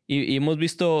 Y hemos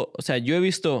visto, o sea, yo he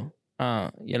visto,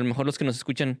 y a lo mejor los que nos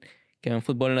escuchan que ven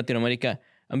fútbol en Latinoamérica,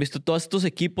 han visto todos estos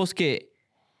equipos que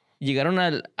llegaron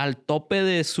al tope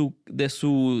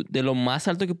de lo más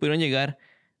alto que pudieron llegar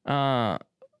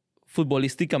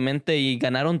futbolísticamente y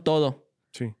ganaron todo.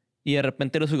 Sí. Y de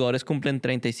repente los jugadores cumplen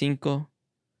 35,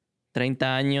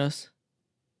 30 años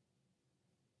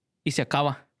y se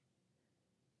acaba.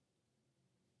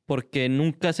 Porque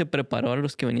nunca se preparó a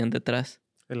los que venían detrás.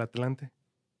 El Atlante.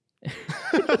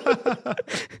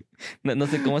 No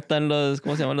sé cómo están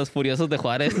 ¿cómo se llaman? Los furiosos de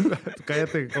Juárez.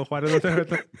 Cállate, con Juárez no te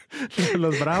metas.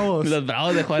 Los bravos. Los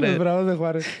bravos de Juárez. Los bravos de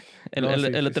Juárez. El otro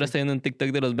día estaba viendo un TikTok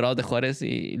de los bravos de Juárez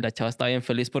y la chava estaba bien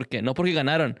feliz porque, no porque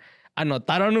ganaron,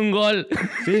 anotaron un gol.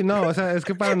 Sí, no, o sea, es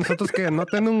que para nosotros que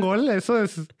anoten un gol, eso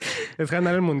es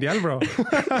ganar el mundial, bro.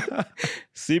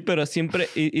 Sí, pero siempre,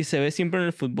 y se ve siempre en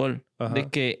el fútbol, Ajá. de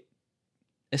que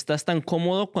estás tan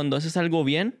cómodo cuando haces algo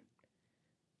bien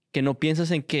que no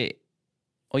piensas en que,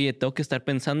 oye, tengo que estar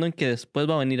pensando en que después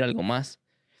va a venir algo más.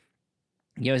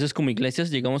 Y a veces como iglesias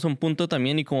llegamos a un punto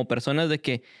también y como personas de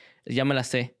que ya me la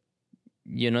sé.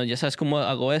 Ya sabes cómo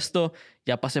hago esto,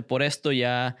 ya pasé por esto,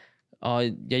 ya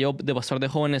llevo de pastor de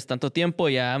jóvenes tanto tiempo,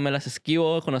 ya me las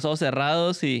esquivo con los ojos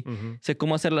cerrados y sé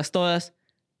cómo hacerlas todas.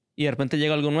 Y de repente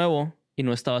llega algo nuevo y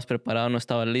no estabas preparado, no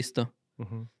estabas listo.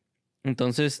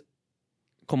 Entonces,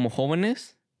 como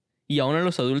jóvenes y aún a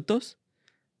los adultos,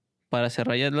 para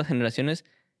cerrar ya las generaciones,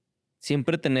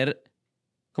 siempre tener,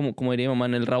 como diría mi mamá,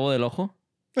 en el rabo del ojo.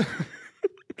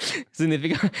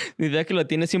 significa que lo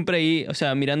tienes siempre ahí, o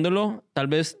sea, mirándolo, tal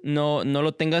vez no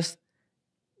lo tengas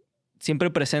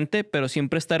siempre presente, pero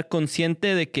siempre estar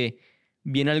consciente de que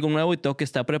viene algo nuevo y tengo que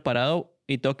estar preparado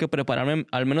y tengo que prepararme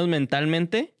al menos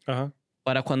mentalmente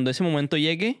para cuando ese momento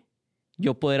llegue,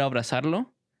 yo poder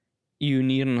abrazarlo y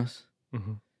unirnos.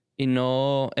 Y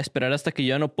no esperar hasta que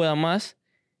yo no pueda más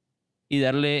y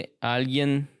darle a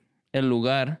alguien el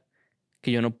lugar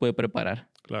que yo no pude preparar.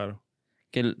 Claro.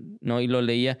 Y lo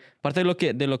leía. Parte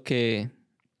de la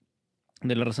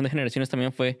razón de generaciones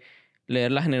también fue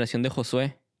leer la generación de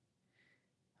Josué.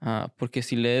 Porque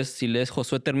si lees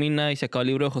Josué termina y se acaba el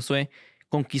libro de Josué,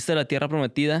 conquista la tierra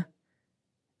prometida.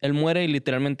 Él muere y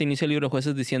literalmente inicia el libro de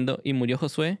Jueces diciendo, y murió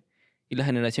Josué y la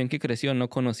generación que creció no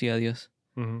conocía a Dios.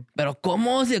 Pero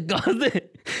 ¿cómo? Si acabas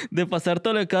de pasar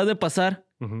todo lo que acabas de pasar.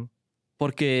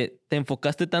 Porque te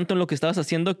enfocaste tanto en lo que estabas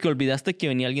haciendo que olvidaste que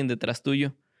venía alguien detrás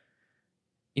tuyo.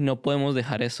 Y no podemos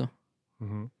dejar eso.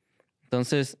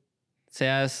 Entonces,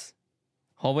 seas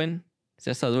joven,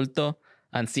 seas adulto,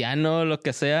 anciano, lo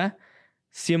que sea,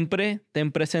 siempre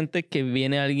ten presente que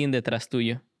viene alguien detrás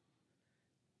tuyo.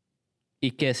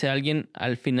 Y que ese alguien,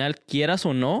 al final, quieras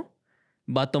o no,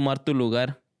 va a tomar tu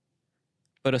lugar.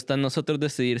 Pero está en nosotros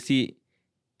decidir si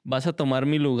vas a tomar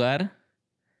mi lugar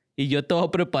y yo te voy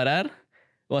a preparar,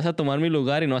 o vas a tomar mi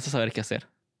lugar y no vas a saber qué hacer.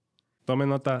 Tome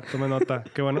nota.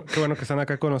 Qué bueno que están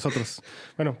acá con nosotros.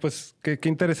 Bueno, pues qué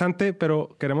interesante,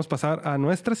 pero queremos pasar a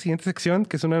nuestra siguiente sección,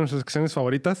 que es una de nuestras secciones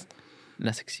favoritas.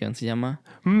 La sección se llama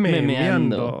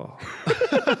Memeando.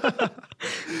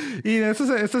 Y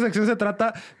esta sección se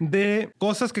trata de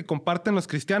cosas que comparten los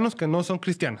cristianos que no son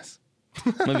cristianas.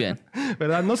 Muy bien.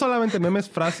 ¿Verdad? No solamente memes,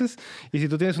 frases. Y si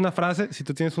tú tienes una frase, si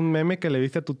tú tienes un meme que le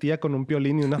viste a tu tía con un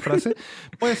piolín y una frase,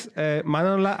 pues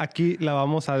mándanosla, aquí la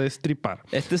vamos a destripar.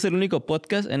 Este es el único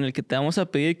podcast en el que te vamos a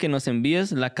pedir que nos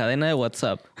envíes la cadena de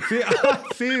WhatsApp.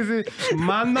 Sí.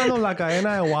 Mándanos la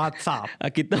cadena de WhatsApp.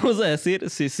 Aquí te vamos a decir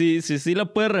si la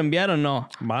puedes reenviar o no.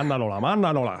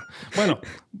 Mándanola. Bueno,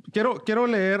 quiero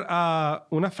leer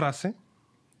una frase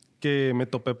que me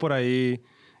topé por ahí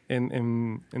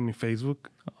en mi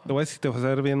Facebook. Te voy a decir, te voy a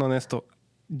ser bien honesto.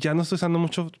 Ya no estoy usando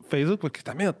mucho Facebook porque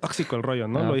está medio tóxico el rollo,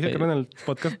 ¿no? Lo dije creo en el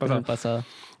podcast pasado.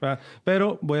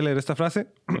 Pero voy a leer esta frase.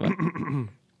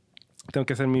 Tengo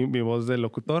que hacer mi voz de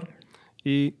locutor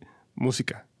y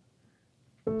música.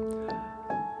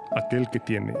 Aquel que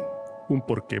tiene un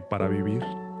porqué para vivir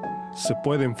se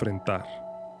puede enfrentar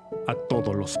a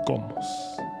todos los cómo.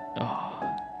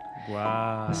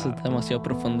 Wow. Eso es demasiado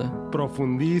profundo.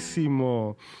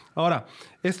 Profundísimo. Ahora,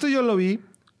 esto yo lo vi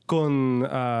con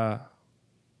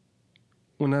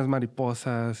unas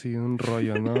mariposas y un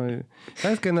rollo, ¿no?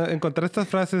 Sabes que encontrar estas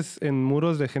frases en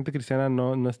muros de gente cristiana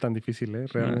no es tan difícil, ¿eh?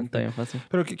 Realmente. No, está bien fácil.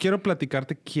 Pero quiero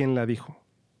platicarte quién la dijo.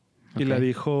 Y la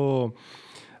dijo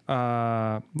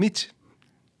Nietzsche.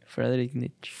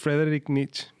 Friedrich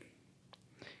Nietzsche.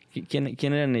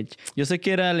 ¿Quién era Nietzsche? Yo sé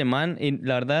que era alemán y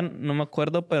la verdad no me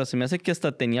acuerdo, pero se me hace que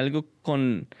hasta tenía algo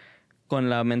con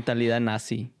la mentalidad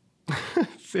nazi.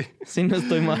 Sí. Sí, no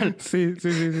estoy mal. Sí.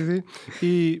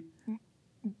 Y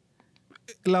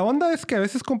la onda es que a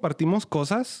veces compartimos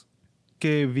cosas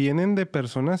que vienen de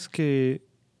personas que...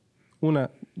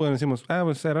 decimos,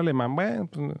 pues era alemán. Bueno,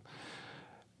 pues,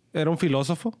 era un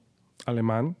filósofo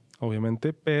alemán,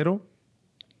 obviamente, pero...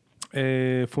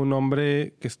 fue un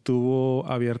hombre que estuvo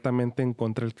abiertamente en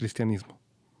contra del cristianismo,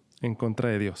 en contra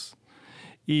de Dios.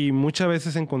 Y muchas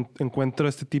veces encuentro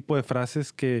este tipo de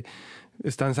frases que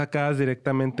están sacadas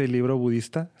directamente del libro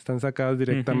budista, están sacadas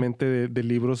directamente de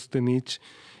libros de Nietzsche.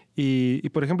 Y,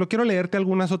 por ejemplo, quiero leerte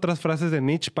algunas otras frases de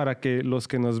Nietzsche para que los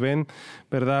que nos ven,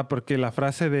 ¿verdad? Porque la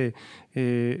frase de...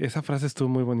 esa frase estuvo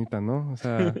muy bonita, ¿no? O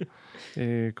sea,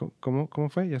 ¿cómo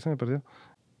fue? Ya se me perdió.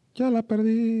 Ya la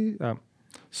perdí.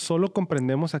 Solo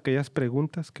comprendemos aquellas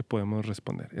preguntas que podemos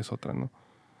responder. Es otra, ¿no?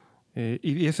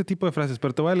 Y ese tipo de frases.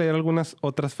 Pero te voy a leer algunas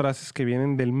otras frases que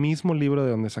vienen del mismo libro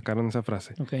de donde sacaron esa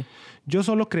frase. Okay. Yo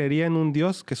solo creería en un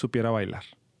Dios que supiera bailar.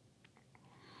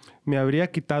 ¿Me habría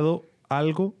quitado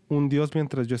algo un Dios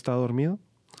mientras yo estaba dormido?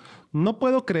 No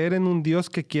puedo creer en un Dios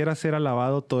que quiera ser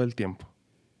alabado todo el tiempo.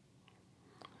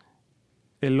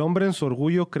 El hombre en su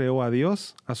orgullo creó a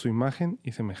Dios a su imagen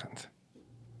y semejanza.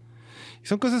 Y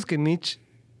son cosas que Nietzsche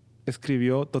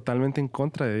escribió totalmente en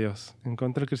contra de Dios, en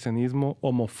contra del cristianismo,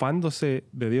 o mofándose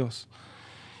de Dios.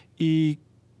 Y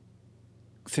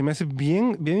se me hace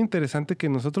bien interesante que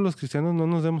nosotros los cristianos no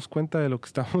nos demos cuenta de lo que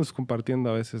estamos compartiendo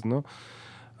a veces, ¿no?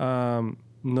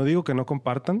 No digo que no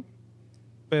compartan,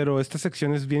 pero esta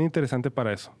sección es bien interesante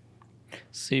para eso.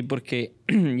 Sí, porque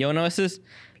ya una veces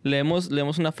leemos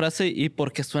una frase y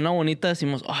porque suena bonita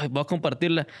decimos, ay, voy a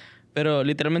compartirla. Pero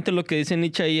literalmente lo que dice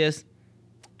Nietzsche ahí es,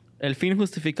 el fin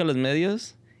justifica los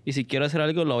medios y si quiero hacer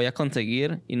algo lo voy a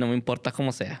conseguir y no me importa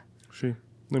cómo sea. Sí,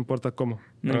 no importa cómo.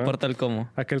 No importa el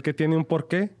cómo. Aquel que tiene un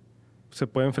porqué se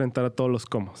puede enfrentar a todos los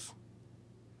cómo.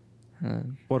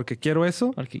 Porque quiero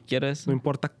eso. Porque quiero eso. No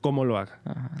importa cómo lo haga.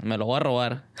 Ajá. Me lo voy a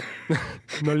robar.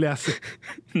 No le hace.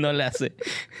 No le hace.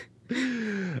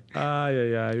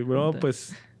 Ay. Bueno,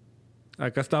 pues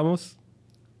acá estamos.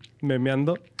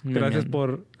 Memeando. Gracias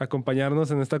por acompañarnos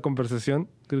en esta conversación.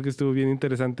 Creo que estuvo bien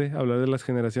interesante hablar de las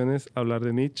generaciones, hablar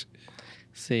de Nietzsche.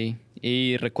 Sí.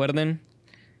 Y recuerden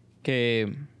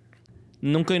que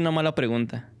nunca hay una mala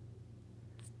pregunta.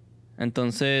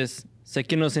 Entonces, sé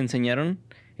que nos enseñaron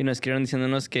y nos escribieron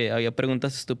diciéndonos que había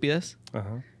preguntas estúpidas.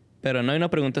 Ajá. Pero no hay una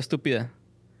pregunta estúpida.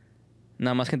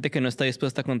 Nada más gente que no está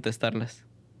dispuesta a contestarlas.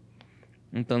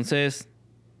 Entonces,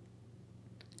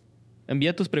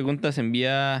 envía tus preguntas,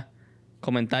 envía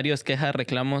comentarios, quejas,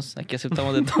 reclamos. Aquí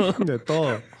aceptamos de todo. De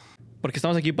todo. Porque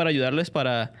estamos aquí para ayudarles,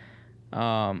 para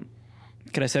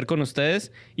crecer con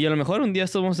ustedes. Y a lo mejor un día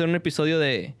vamos a hacer un episodio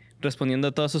de respondiendo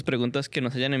a todas sus preguntas que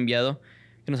nos hayan enviado,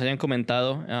 que nos hayan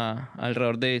comentado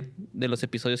alrededor de los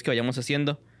episodios que vayamos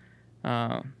haciendo.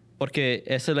 Porque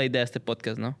esa es la idea de este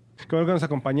podcast, ¿no? Qué bueno que nos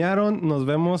acompañaron. Nos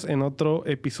vemos en otro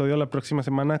episodio la próxima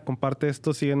semana. Comparte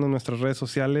esto, síguenos en nuestras redes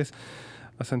sociales.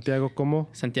 A Santiago como...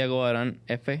 Santiago Barón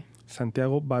F.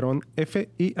 Santiago Barón F.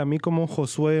 Y a mí como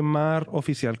Josué Mar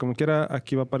Oficial. Como quiera,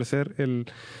 aquí va a aparecer el...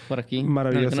 Por aquí.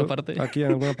 Maravilloso. En alguna parte. Aquí en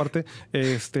alguna parte.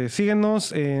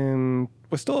 Síguenos en...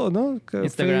 Pues todo, ¿no?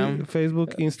 Instagram.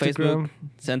 Facebook, Instagram.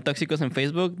 Sean tóxicos en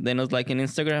Facebook. Denos like en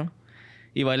Instagram.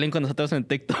 Y bailen con nosotros en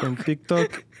TikTok. En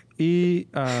TikTok. Y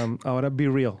ahora Be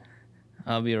Real.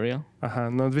 Be Real. Ajá.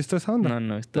 ¿No has visto esa onda?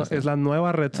 No he visto esa. Es la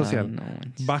nueva red social. No.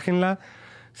 Bájenla.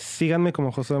 Síganme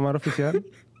como Josué Mar Oficial.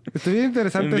 Estoy bien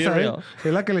interesante esa,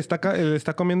 Es la que le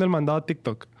está comiendo el mandado a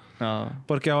TikTok.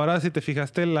 Porque ahora, si te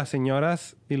fijaste, las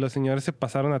señoras y los señores se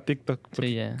pasaron a TikTok.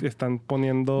 Sí, ya. Están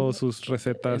poniendo sus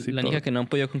recetas y la todo. única que no han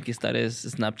podido conquistar es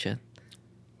Snapchat.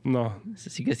 No.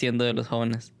 Sigue siendo de los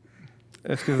jóvenes.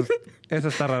 Es que esa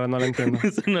está rara, no la entiendo.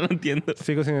 Eso no lo entiendo.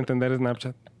 Sigo sin entender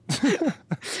Snapchat.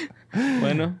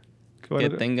 Bueno, que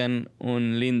tengan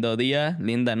un lindo día,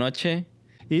 linda noche.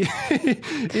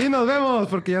 Y nos vemos,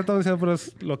 porque ya estamos diciendo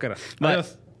puras loqueras.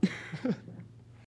 Adiós.